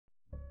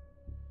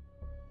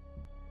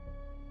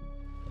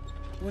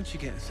Once you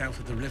get south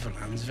of the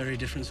Riverlands, very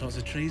different sorts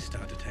of trees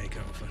start to take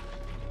over.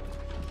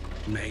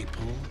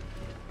 Maple,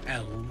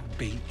 elm,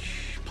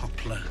 beech,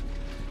 poplar.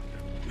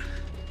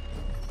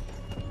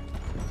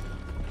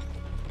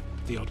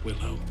 The odd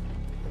willow.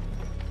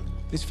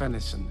 This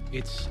venison,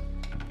 it's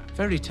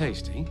very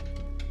tasty.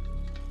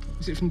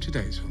 Is it from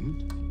today's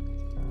hunt?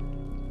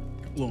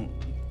 Well,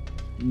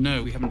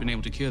 no, we haven't been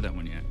able to cure that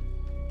one yet.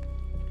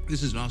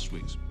 This is last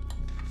week's.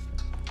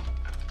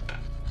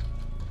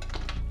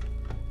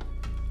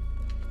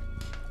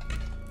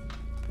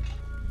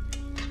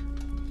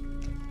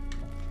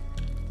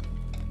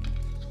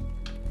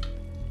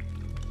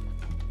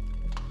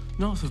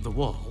 North of the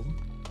wall,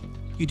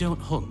 you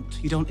don't hunt,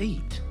 you don't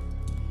eat.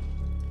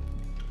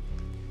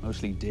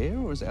 Mostly deer,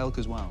 or is it elk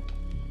as well?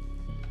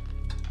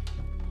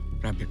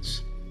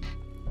 Rabbits.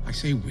 I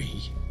say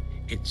we.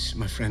 It's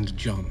my friend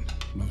John,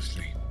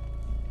 mostly.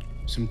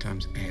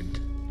 Sometimes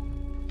Ed.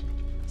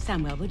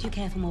 Samuel, would you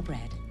care for more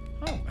bread?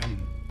 Oh,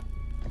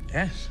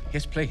 yes.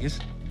 Yes, please.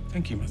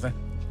 Thank you, Mother.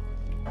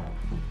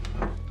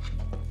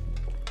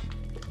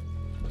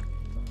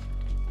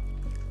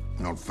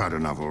 Not fat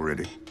enough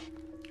already.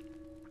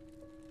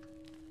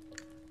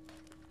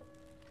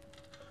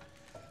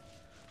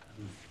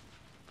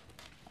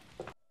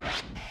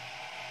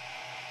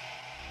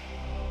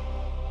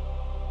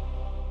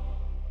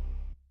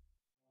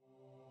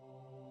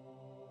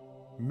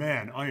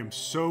 Man, I am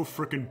so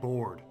frickin'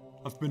 bored.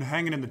 I've been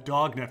hanging in the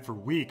dognet for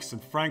weeks,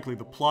 and frankly,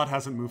 the plot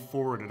hasn't moved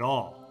forward at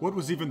all. What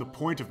was even the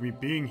point of me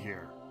being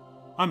here?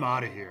 I'm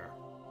out of here.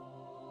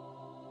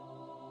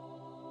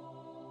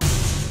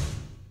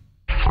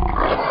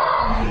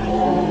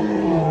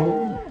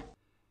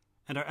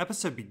 And our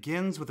episode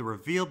begins with a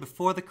reveal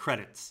before the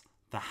credits.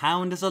 The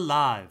Hound is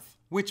alive,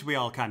 which we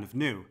all kind of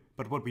knew.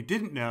 But what we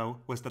didn't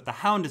know was that the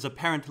Hound is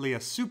apparently a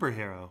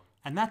superhero,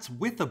 and that's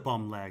with a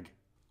bum leg.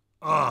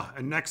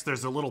 And next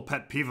there's a little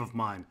pet peeve of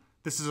mine.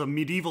 This is a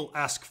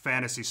medieval-esque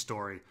fantasy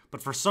story,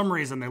 but for some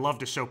reason they love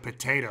to show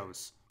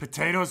potatoes.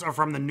 Potatoes are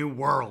from the New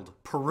World,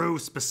 Peru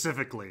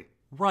specifically.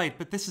 Right,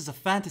 but this is a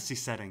fantasy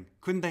setting.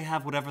 Couldn't they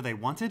have whatever they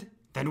wanted?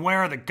 Then where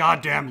are the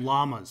goddamn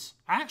llamas?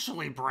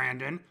 Actually,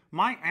 Brandon,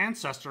 my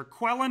ancestor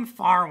Quellen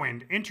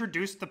Farwind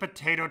introduced the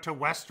potato to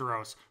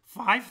Westeros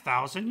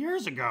 5,000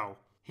 years ago.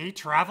 He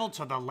traveled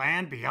to the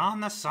land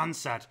beyond the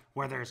sunset,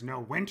 where there's no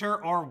winter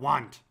or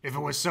want. If it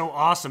was so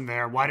awesome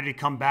there, why did he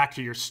come back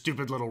to your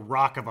stupid little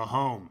rock of a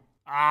home?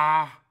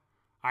 I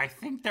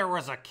think there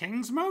was a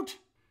king's moot?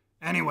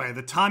 Anyway,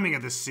 the timing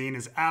of this scene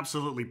is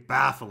absolutely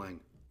baffling.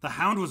 The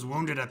Hound was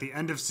wounded at the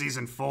end of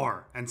Season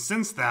 4, and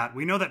since that,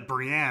 we know that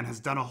Brienne has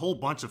done a whole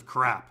bunch of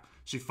crap.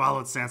 She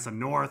followed Sansa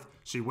north,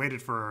 she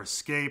waited for her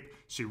escape,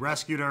 she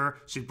rescued her,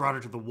 she brought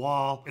her to the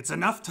Wall. It's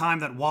enough time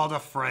that Walda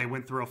Frey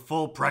went through a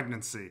full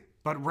pregnancy.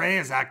 But Rey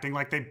is acting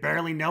like they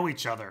barely know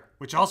each other,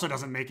 which also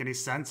doesn't make any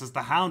sense as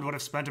the Hound would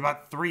have spent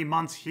about 3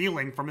 months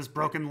healing from his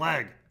broken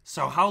leg.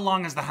 So how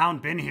long has the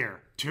Hound been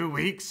here? 2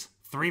 weeks?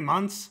 3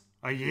 months?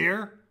 A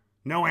year?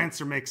 No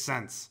answer makes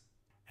sense.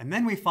 And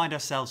then we find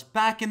ourselves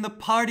back in the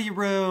party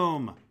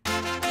room!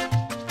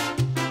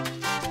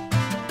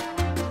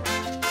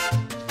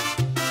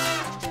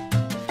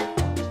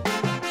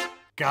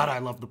 God, I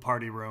love the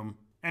party room.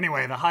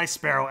 Anyway, the High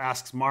Sparrow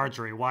asks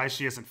Marjorie why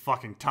she isn't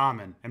fucking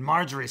Tommen, and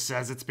Marjorie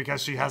says it's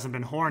because she hasn't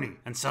been horny.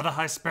 And so the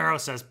High Sparrow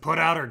says, put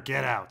out or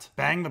get out.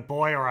 Bang the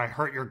boy or I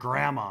hurt your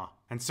grandma.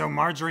 And so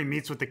Marjorie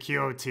meets with the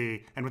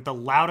QOT, and with the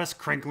loudest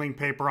crinkling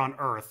paper on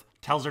earth,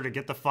 tells her to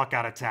get the fuck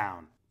out of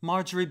town.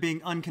 Marjorie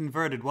being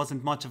unconverted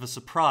wasn't much of a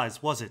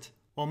surprise, was it?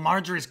 Well,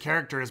 Marjorie's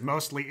character is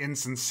mostly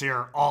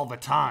insincere all the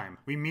time.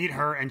 We meet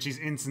her and she's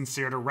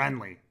insincere to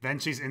Renly. Then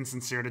she's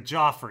insincere to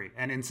Joffrey,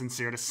 and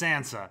insincere to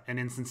Sansa, and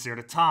insincere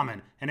to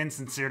Tommen, and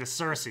insincere to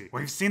Cersei.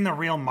 We've seen the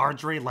real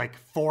Marjorie like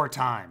 4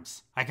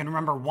 times. I can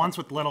remember once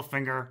with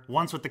Littlefinger,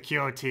 once with the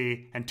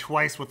QOT, and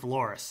twice with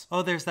Loras.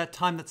 Oh, there's that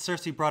time that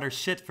Cersei brought her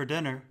shit for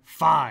dinner.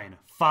 Fine,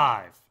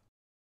 5.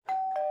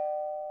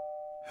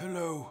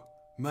 Hello,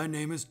 my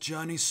name is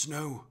Johnny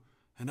Snow,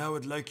 and I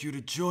would like you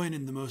to join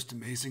in the most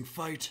amazing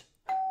fight.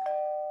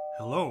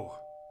 Hello,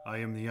 I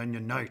am the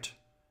Onion Knight.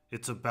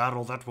 It's a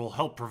battle that will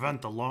help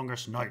prevent the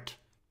longest night.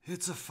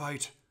 It's a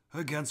fight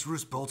against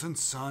Roose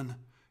Bolton's son.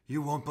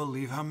 You won't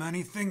believe how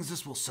many things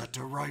this will set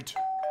to right.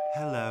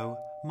 Hello,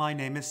 my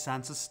name is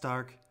Sansa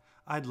Stark.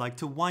 I'd like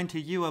to whine to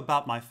you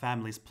about my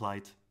family's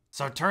plight.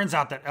 So it turns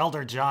out that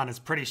Elder Jon is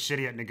pretty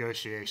shitty at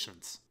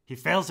negotiations. He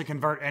fails to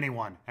convert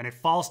anyone, and it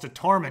falls to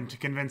Tormund to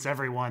convince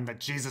everyone that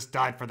Jesus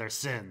died for their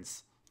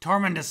sins.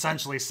 Tormund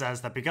essentially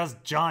says that because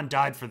Jon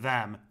died for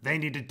them, they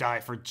need to die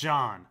for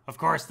Jon. Of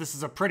course, this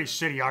is a pretty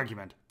shitty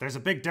argument. There's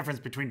a big difference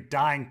between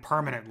dying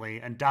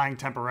permanently and dying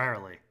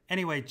temporarily.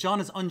 Anyway,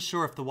 Jon is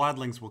unsure if the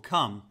wildlings will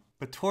come,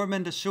 but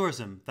Tormund assures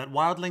him that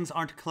wildlings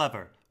aren't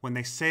clever. When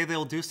they say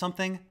they'll do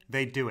something,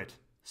 they do it.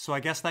 So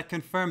I guess that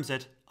confirms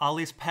it.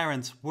 Ollie's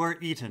parents were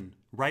eaten,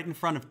 right in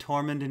front of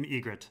Tormund and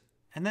Ygritte.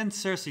 And then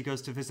Cersei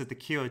goes to visit the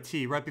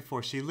QOT right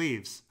before she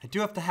leaves. I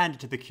do have to hand it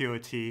to the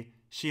QOT.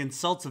 She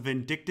insults a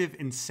vindictive,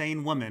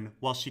 insane woman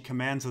while she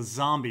commands a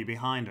zombie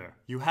behind her.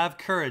 You have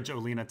courage,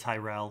 Olena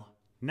Tyrell.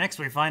 Next,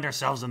 we find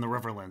ourselves in the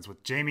Riverlands with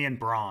Jaime and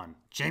Bronn.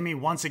 Jaime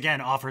once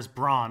again offers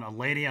Bronn a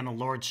lady and a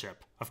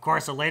lordship. Of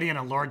course, a lady and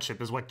a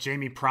lordship is what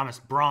Jaime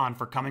promised Bronn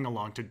for coming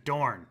along to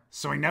Dorne.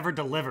 So he never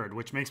delivered,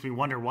 which makes me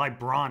wonder why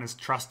Bronn is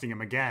trusting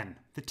him again.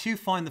 The two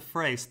find the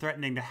Freys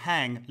threatening to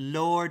hang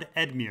Lord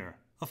Edmure.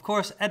 Of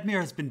course, Edmure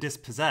has been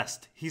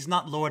dispossessed. He's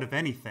not lord of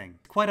anything.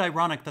 It's quite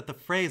ironic that the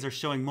Freys are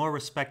showing more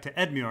respect to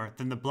Edmure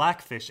than the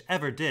Blackfish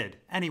ever did.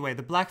 Anyway,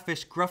 the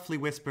Blackfish gruffly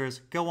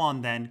whispers, "Go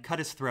on then, cut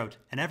his throat,"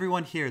 and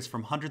everyone hears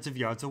from hundreds of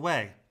yards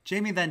away.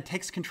 Jaime then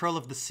takes control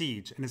of the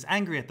siege and is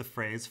angry at the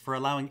Freys for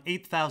allowing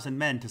 8,000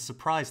 men to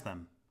surprise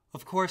them.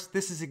 Of course,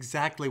 this is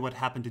exactly what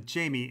happened to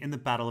Jaime in the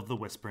Battle of the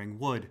Whispering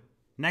Wood.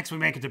 Next we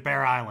make it to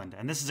Bear Island,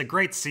 and this is a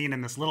great scene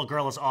and this little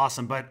girl is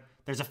awesome, but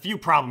there's a few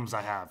problems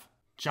I have.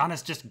 Jon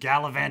is just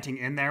gallivanting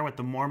in there with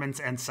the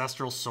Mormon's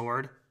ancestral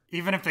sword.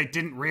 Even if they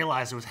didn't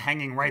realize it was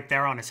hanging right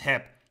there on his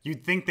hip,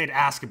 you'd think they'd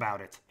ask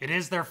about it. It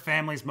is their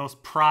family's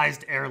most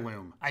prized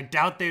heirloom. I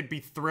doubt they'd be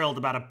thrilled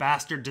about a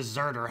bastard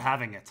deserter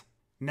having it.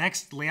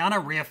 Next,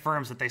 Lyanna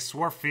reaffirms that they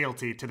swore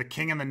fealty to the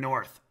king in the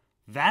north.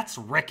 That's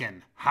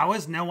Rickon. How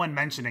is no one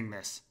mentioning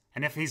this?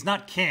 And if he's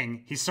not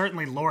king, he's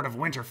certainly Lord of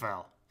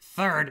Winterfell.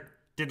 Third,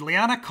 did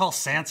Lyanna call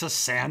Sansa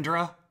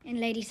Sandra? And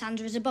Lady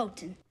Sandra is a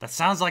Bolton. That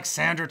sounds like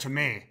Sandra to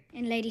me.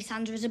 And Lady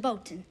Sandra is a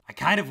Bolton. I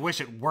kind of wish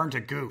it weren't a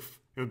goof.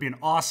 It would be an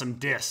awesome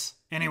diss.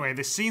 Anyway,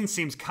 the scene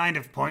seems kind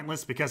of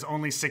pointless because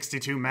only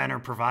 62 men are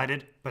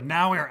provided, but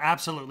now we are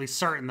absolutely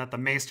certain that the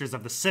maesters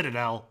of the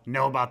Citadel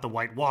know about the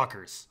White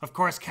Walkers. Of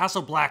course,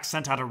 Castle Black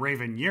sent out a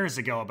raven years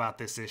ago about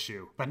this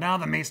issue, but now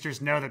the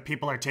maesters know that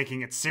people are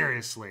taking it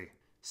seriously.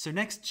 So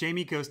next,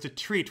 Jaime goes to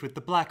treat with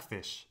the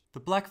Blackfish. The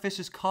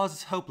Blackfish's cause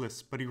is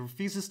hopeless, but he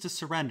refuses to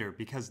surrender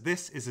because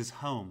this is his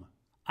home.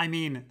 I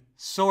mean,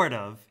 sort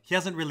of. He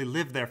hasn't really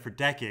lived there for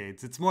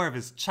decades. It's more of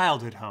his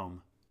childhood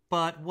home.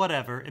 But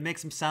whatever, it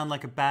makes him sound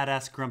like a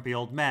badass grumpy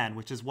old man,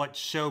 which is what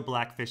show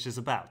Blackfish is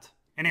about.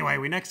 Anyway,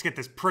 we next get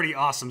this pretty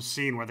awesome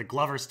scene where the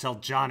Glovers tell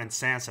Jon and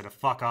Sansa to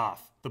fuck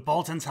off. The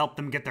Boltons help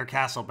them get their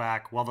castle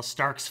back, while the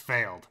Starks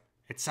failed.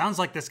 It sounds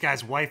like this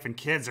guy's wife and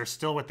kids are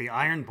still with the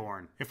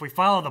Ironborn. If we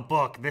follow the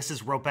book, this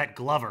is Robert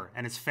Glover,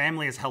 and his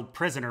family is held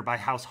prisoner by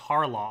House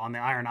Harlaw on the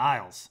Iron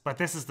Isles. But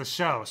this is the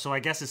show, so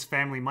I guess his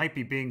family might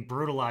be being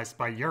brutalized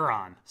by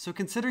Euron. So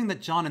considering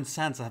that Jon and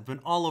Sansa have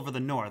been all over the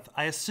north,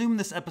 I assume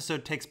this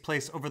episode takes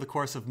place over the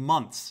course of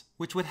months,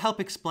 which would help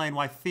explain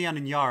why Theon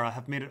and Yara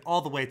have made it all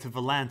the way to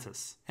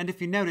Volantis. And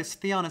if you notice,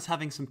 Theon is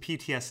having some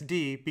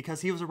PTSD because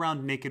he was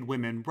around naked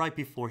women right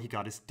before he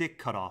got his dick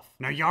cut off.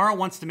 Now Yara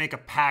wants to make a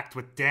pact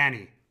with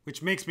Dany,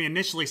 which makes me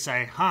initially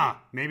say,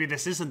 maybe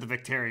this isn't the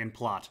Victarion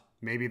plot.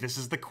 Maybe this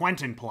is the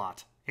Quentyn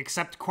plot.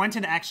 Except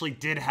Quentyn actually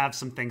did have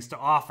some things to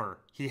offer.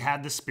 He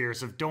had the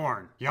Spears of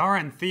Dorne. Yara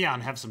and Theon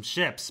have some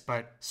ships,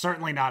 but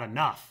certainly not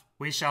enough.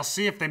 We shall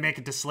see if they make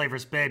it to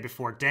Slaver's Bay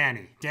before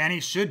Dany.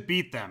 Dany should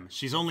beat them.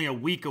 She's only a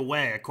week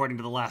away, according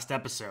to the last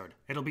episode.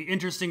 It'll be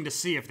interesting to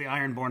see if the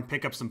Ironborn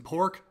pick up some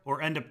pork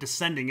or end up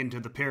descending into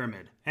the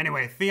pyramid.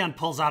 Anyway, Theon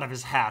pulls out of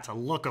his hat a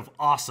look of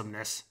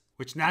awesomeness,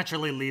 which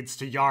naturally leads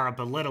to Yara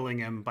belittling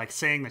him by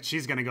saying that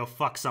she's gonna go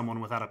fuck someone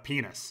without a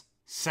penis.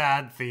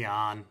 Sad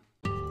Theon.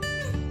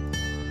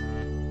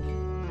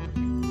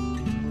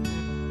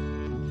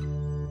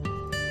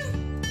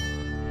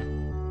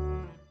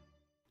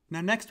 Now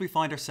next we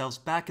find ourselves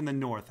back in the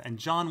north, and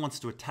Jon wants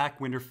to attack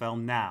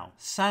Winterfell now.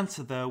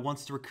 Sansa, though,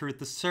 wants to recruit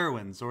the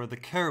Cerwyns, or the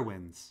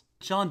Cerwyns.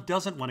 Jon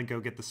doesn't want to go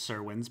get the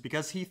Cerwyns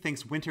because he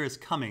thinks winter is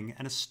coming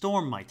and a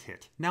storm might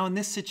hit. Now in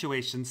this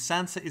situation,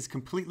 Sansa is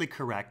completely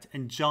correct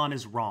and Jon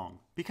is wrong.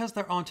 Because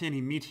there aren't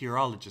any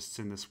meteorologists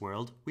in this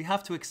world, we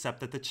have to accept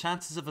that the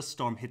chances of a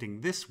storm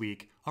hitting this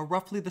week are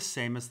roughly the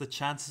same as the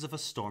chances of a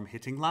storm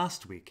hitting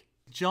last week.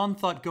 Jon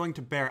thought going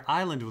to Bear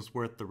Island was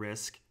worth the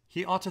risk.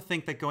 He ought to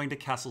think that going to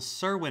Castle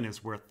Cerwyn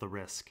is worth the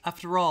risk.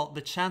 After all,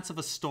 the chance of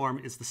a storm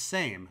is the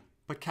same,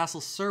 but Castle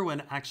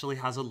Cerwyn actually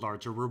has a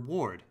larger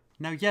reward.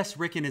 Now yes,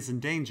 Rickon is in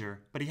danger,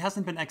 but he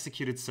hasn't been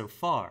executed so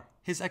far.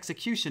 His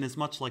execution is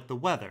much like the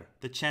weather.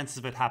 The chances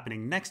of it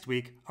happening next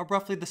week are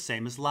roughly the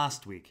same as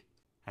last week.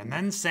 And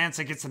then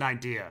Sansa gets an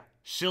idea.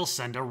 She'll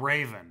send a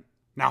raven.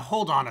 Now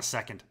hold on a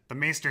second. The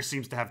Maester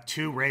seems to have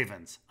 2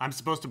 ravens. I'm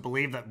supposed to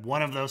believe that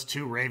one of those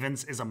 2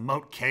 ravens is a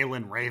Moat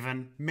Cailin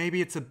raven? Maybe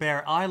it's a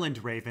Bear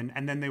Island raven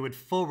and then they would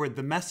forward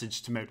the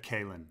message to Moat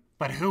Cailin.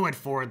 But who would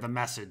forward the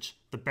message?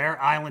 The Bear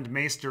Island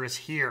Maester is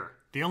here.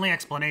 The only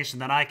explanation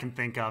that I can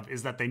think of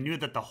is that they knew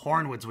that the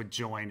Hornwoods would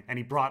join and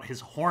he brought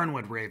his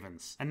Hornwood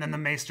ravens. And then the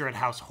Maester at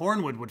House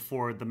Hornwood would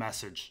forward the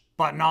message.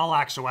 But in all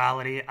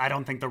actuality, I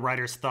don't think the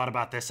writers thought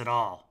about this at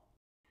all.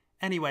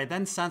 Anyway,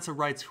 then Sansa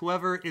writes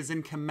whoever is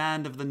in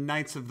command of the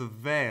Knights of the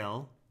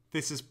Vale,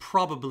 this is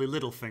probably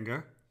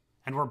Littlefinger,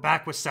 and we're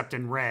back with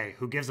Septon Ray,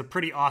 who gives a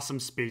pretty awesome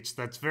speech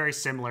that's very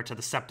similar to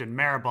the Septon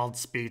Maribald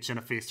speech in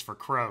A Feast for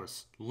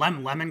Crows.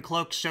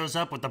 Lemoncloak shows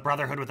up with the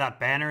Brotherhood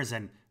Without Banners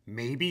and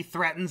maybe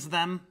threatens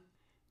them.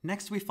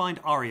 Next we find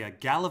Arya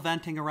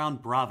gallivanting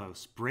around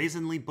Bravos,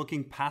 brazenly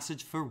booking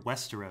passage for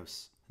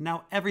Westeros.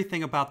 Now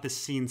everything about this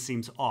scene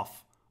seems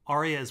off.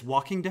 Arya is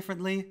walking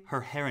differently, her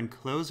hair and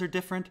clothes are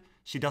different,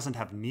 she doesn't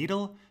have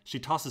needle, she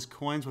tosses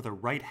coins with her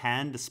right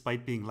hand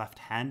despite being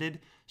left-handed,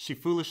 she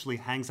foolishly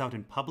hangs out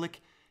in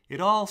public. It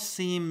all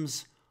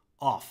seems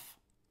off.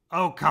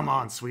 Oh, come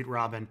on, Sweet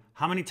Robin.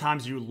 How many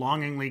times are you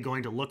longingly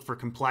going to look for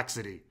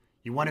complexity?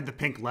 You wanted the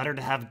Pink Letter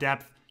to have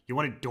depth, you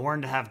wanted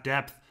Dorne to have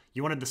depth,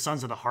 you wanted the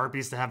Sons of the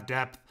Harpies to have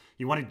depth,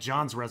 you wanted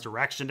Jon's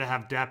resurrection to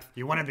have depth,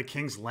 you wanted the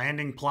King's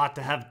Landing plot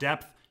to have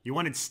depth, you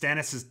wanted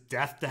Stannis'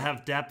 death to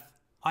have depth.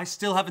 I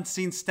still haven't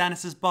seen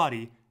Stannis'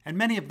 body, and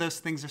many of those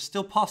things are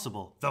still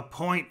possible. The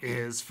point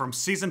is, from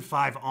Season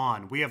 5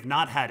 on, we have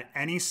not had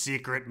any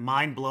secret,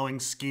 mind-blowing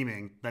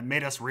scheming that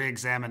made us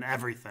re-examine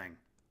everything.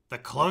 The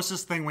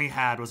closest thing we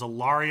had was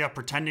Ilaria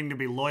pretending to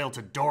be loyal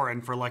to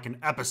Doran for like an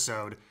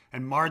episode,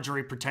 and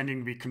Marjorie pretending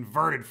to be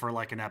converted for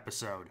like an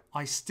episode.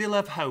 I still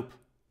have hope.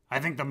 I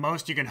think the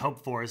most you can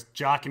hope for is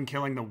Jaqen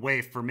killing the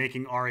waif for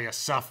making Arya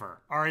suffer.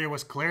 Arya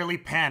was clearly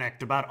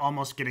panicked about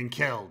almost getting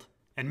killed.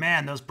 And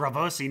man, those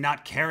Bravosi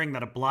not caring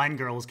that a blind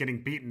girl was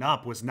getting beaten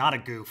up was not a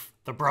goof.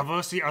 The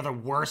Bravosi are the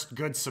worst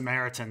Good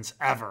Samaritans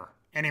ever.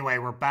 Anyway,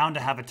 we're bound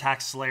to have a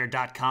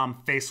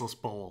TaxSlayer.com faceless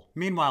bowl.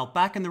 Meanwhile,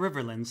 back in the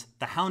Riverlands,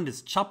 the Hound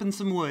is chopping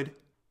some wood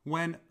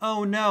when,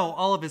 oh no,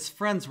 all of his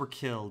friends were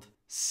killed.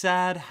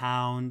 Sad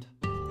Hound.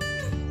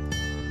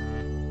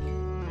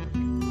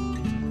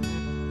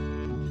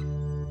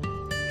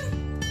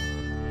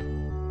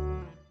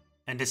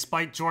 And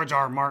despite George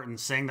R. R. Martin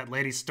saying that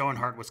Lady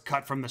Stoneheart was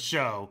cut from the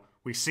show,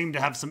 we seem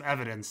to have some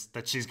evidence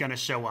that she's gonna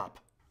show up.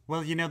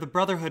 Well, you know, the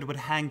Brotherhood would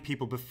hang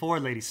people before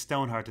Lady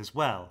Stoneheart as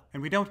well,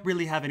 and we don't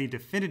really have any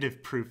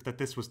definitive proof that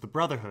this was the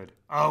Brotherhood.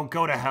 Oh,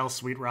 go to hell,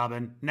 Sweet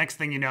Robin. Next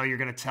thing you know, you're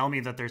gonna tell me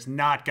that there's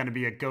not gonna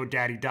be a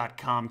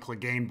GoDaddy.com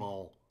Clegane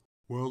Bowl.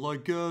 Well, I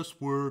guess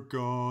we're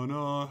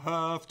gonna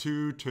have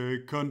to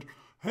take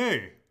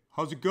Hey,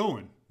 how's it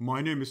going?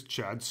 My name is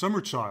Chad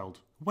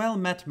Summerchild. Well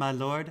met, my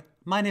lord.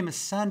 My name is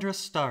Sandra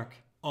Stark.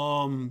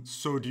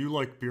 So do you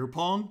like beer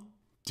pong?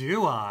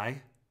 Do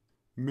I?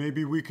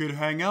 Maybe we could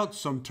hang out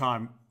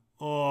sometime.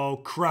 Oh,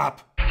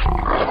 crap.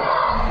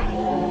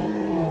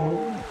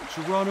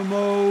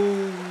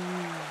 Geronimo!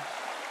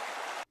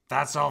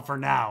 That's all for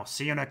now.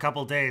 See you in a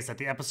couple days at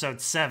the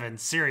episode 7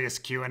 serious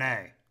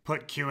Q&A.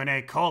 Put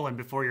Q&A :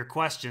 before your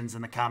questions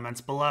in the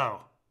comments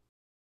below.